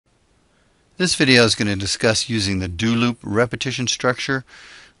This video is going to discuss using the do loop repetition structure.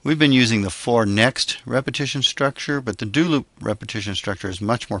 We've been using the for next repetition structure, but the do loop repetition structure is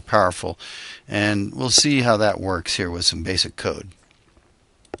much more powerful, and we'll see how that works here with some basic code.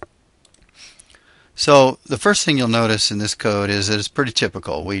 So the first thing you'll notice in this code is that it's pretty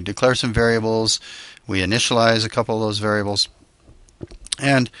typical. We declare some variables, we initialize a couple of those variables,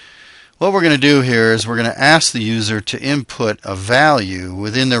 and what we're going to do here is we're going to ask the user to input a value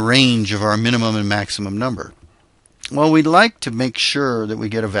within the range of our minimum and maximum number. Well, we'd like to make sure that we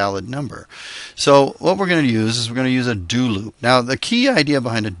get a valid number. So what we're going to use is we're going to use a do loop. Now, the key idea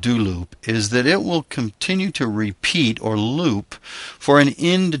behind a do loop is that it will continue to repeat or loop for an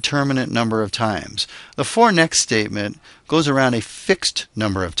indeterminate number of times. The for next statement goes around a fixed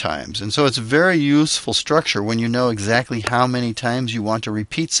number of times, and so it's a very useful structure when you know exactly how many times you want to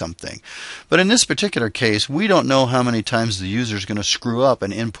repeat something. But in this particular case, we don't know how many times the user is going to screw up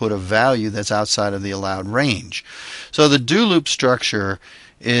and input a value that's outside of the allowed range. So the do loop structure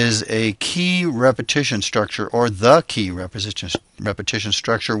is a key repetition structure, or the key repetition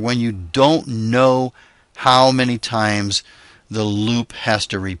structure, when you don't know how many times the loop has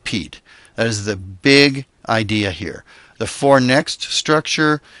to repeat. That is the big idea here. The for next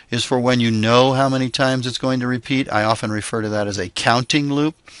structure is for when you know how many times it's going to repeat. I often refer to that as a counting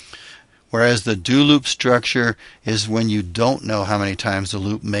loop. Whereas the do loop structure is when you don't know how many times the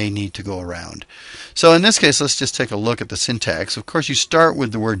loop may need to go around. So in this case, let's just take a look at the syntax. Of course, you start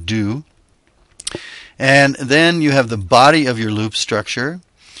with the word do, and then you have the body of your loop structure,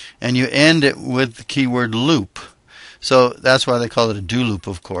 and you end it with the keyword loop. So that's why they call it a do loop,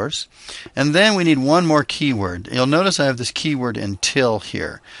 of course. And then we need one more keyword. You'll notice I have this keyword until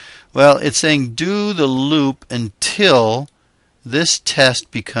here. Well, it's saying do the loop until this test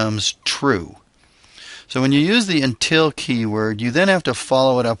becomes true. So when you use the until keyword, you then have to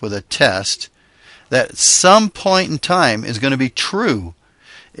follow it up with a test that at some point in time is going to be true.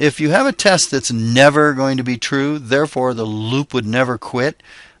 If you have a test that's never going to be true, therefore the loop would never quit,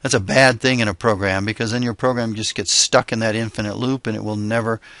 that's a bad thing in a program, because then your program just gets stuck in that infinite loop and it will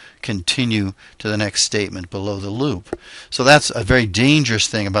never continue to the next statement below the loop. So that's a very dangerous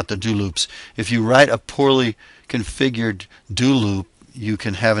thing about the do loops. If you write a poorly configured do loop, you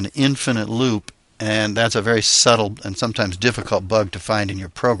can have an infinite loop, and that's a very subtle and sometimes difficult bug to find in your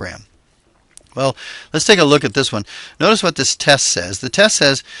program. Well, let's take a look at this one. Notice what this test says. The test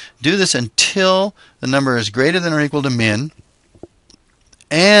says do this until the number is greater than or equal to min,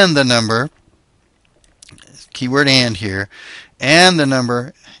 and the number, keyword and here, and the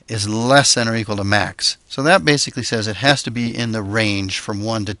number is less than or equal to max. So that basically says it has to be in the range from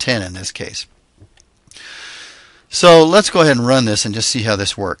 1 to 10 in this case. So let's go ahead and run this and just see how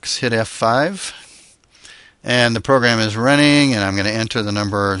this works. Hit F5, and the program is running, and I'm going to enter the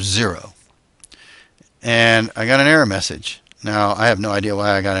number 0. And I got an error message. Now, I have no idea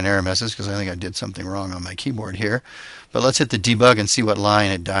why I got an error message, because I think I did something wrong on my keyboard here. But let's hit the debug and see what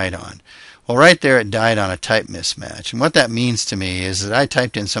line it died on. Well, right there it died on a type mismatch. And what that means to me is that I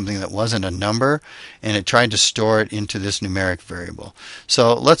typed in something that wasn't a number, and it tried to store it into this numeric variable.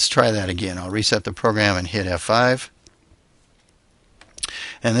 So let's try that again. I'll reset the program and hit F5.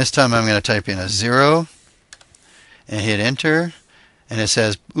 And this time I'm going to type in a 0 and hit enter. And it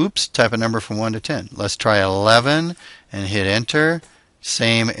says, oops, type a number from 1 to 10. Let's try 11 and hit enter.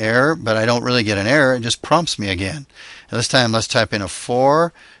 Same error, but I don't really get an error. It just prompts me again. And this time let's type in a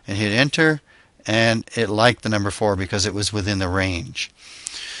 4 and hit enter. And it liked the number 4 because it was within the range.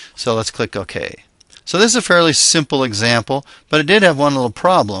 So let's click OK. So this is a fairly simple example, but it did have one little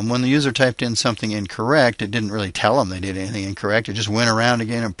problem. When the user typed in something incorrect, it didn't really tell them they did anything incorrect. It just went around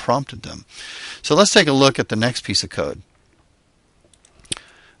again and prompted them. So let's take a look at the next piece of code.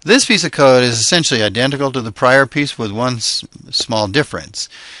 This piece of code is essentially identical to the prior piece with one small difference.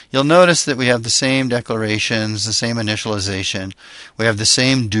 You'll notice that we have the same declarations, the same initialization, we have the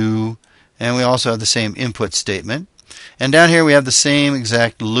same do, and we also have the same input statement. And down here we have the same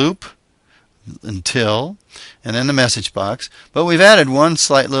exact loop, until, and then the message box. But we've added one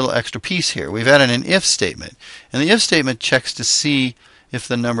slight little extra piece here. We've added an if statement. And the if statement checks to see if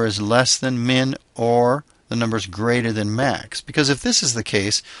the number is less than min or the number is greater than max. Because if this is the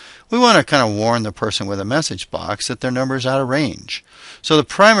case, we want to kind of warn the person with a message box that their number is out of range. So the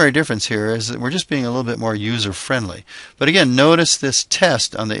primary difference here is that we're just being a little bit more user friendly. But again, notice this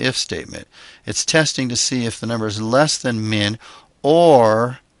test on the if statement. It's testing to see if the number is less than min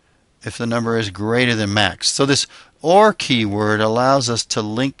or if the number is greater than max. So this or keyword allows us to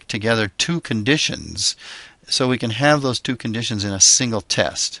link together two conditions, so we can have those two conditions in a single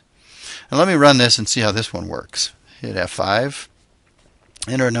test. And let me run this and see how this one works. Hit F5.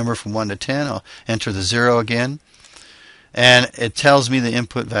 enter a number from 1 to 10. I'll enter the 0 again. And it tells me the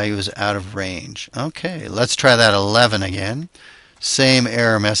input value is out of range. Okay, let's try that 11 again. Same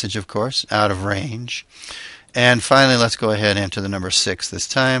error message, of course, out of range. And finally, let's go ahead and enter the number 6 this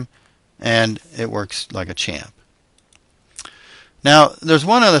time. And it works like a champ. Now, there's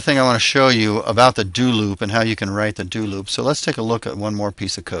one other thing I want to show you about the do loop and how you can write the do loop. So let's take a look at one more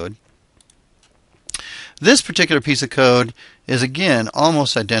piece of code. This particular piece of code is, again,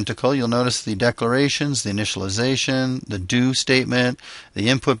 almost identical. You'll notice the declarations, the initialization, the do statement, the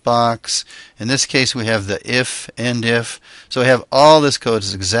input box. In this case, we have the if, end if. So we have all this code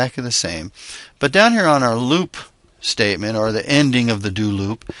is exactly the same. But down here on our loop statement, or the ending of the do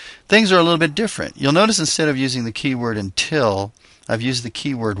loop, things are a little bit different. You'll notice instead of using the keyword until, I've used the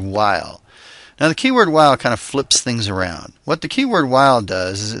keyword while. Now the keyword while kind of flips things around. What the keyword while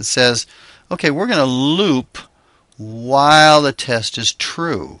does is it says, okay, we're going to loop while the test is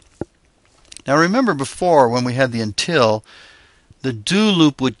true. Now remember before when we had the until, the do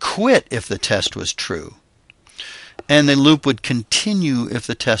loop would quit if the test was true. And the loop would continue if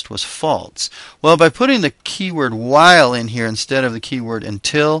the test was false. Well, by putting the keyword while in here instead of the keyword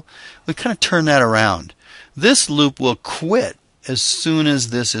until, we kind of turn that around. This loop will quit as soon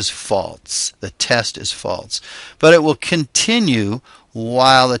as this is false. The test is false. But it will continue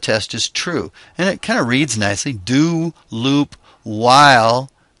while the test is true. And it kind of reads nicely, do loop while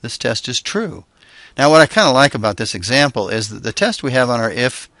this test is true. Now what I kind of like about this example is that the test we have on our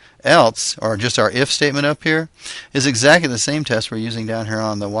if else, or just our if statement up here, is exactly the same test we're using down here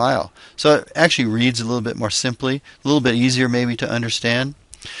on the while. So it actually reads a little bit more simply, a little bit easier maybe to understand.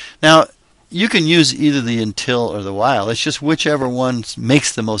 Now you can use either the until or the while. It's just whichever one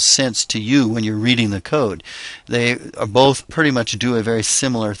makes the most sense to you when you're reading the code. They are both pretty much do a very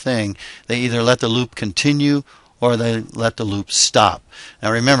similar thing. They either let the loop continue or they let the loop stop.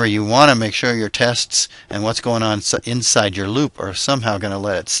 Now remember, you want to make sure your tests and what's going on inside your loop are somehow going to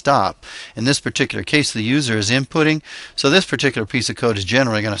let it stop. In this particular case, the user is inputting, so this particular piece of code is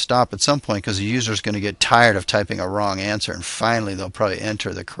generally going to stop at some point because the user is going to get tired of typing a wrong answer, and finally they'll probably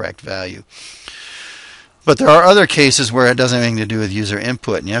enter the correct value. But there are other cases where it doesn't have anything to do with user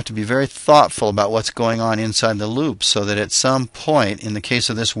input, and you have to be very thoughtful about what's going on inside the loop so that at some point, in the case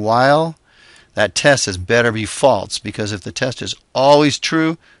of this while, that test has better be false, because if the test is always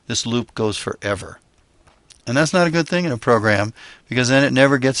true, this loop goes forever. And that's not a good thing in a program, because then it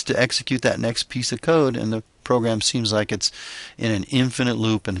never gets to execute that next piece of code and the program seems like it's in an infinite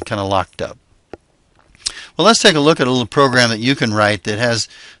loop and kind of locked up. Well, let's take a look at a little program that you can write that has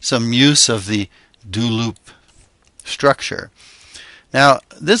some use of the do loop structure. Now,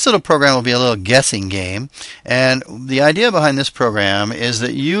 this little program will be a little guessing game, and the idea behind this program is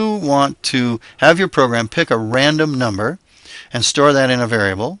that you want to have your program pick a random number and store that in a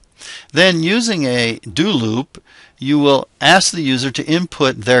variable. Then, using a do loop, you will ask the user to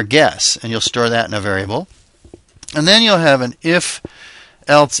input their guess, and you'll store that in a variable. And then you'll have an if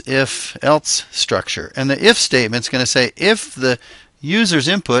else structure. And the if statement is going to say if the user's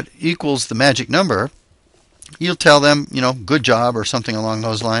input equals the magic number, you'll tell them, good job or something along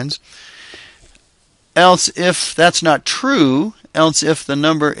those lines. Else if that's not true, else if the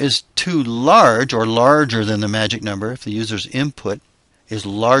number is too large or larger than the magic number, if the user's input is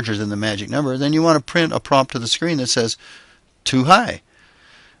larger than the magic number, then you want to print a prompt to the screen that says too high.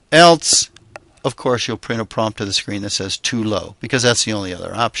 Else, of course, you'll print a prompt to the screen that says too low, because that's the only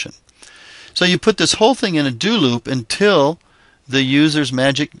other option. So you put this whole thing in a do loop until the user's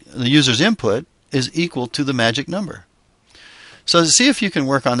input is equal to the magic number. So see if you can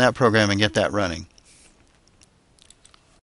work on that program and get that running.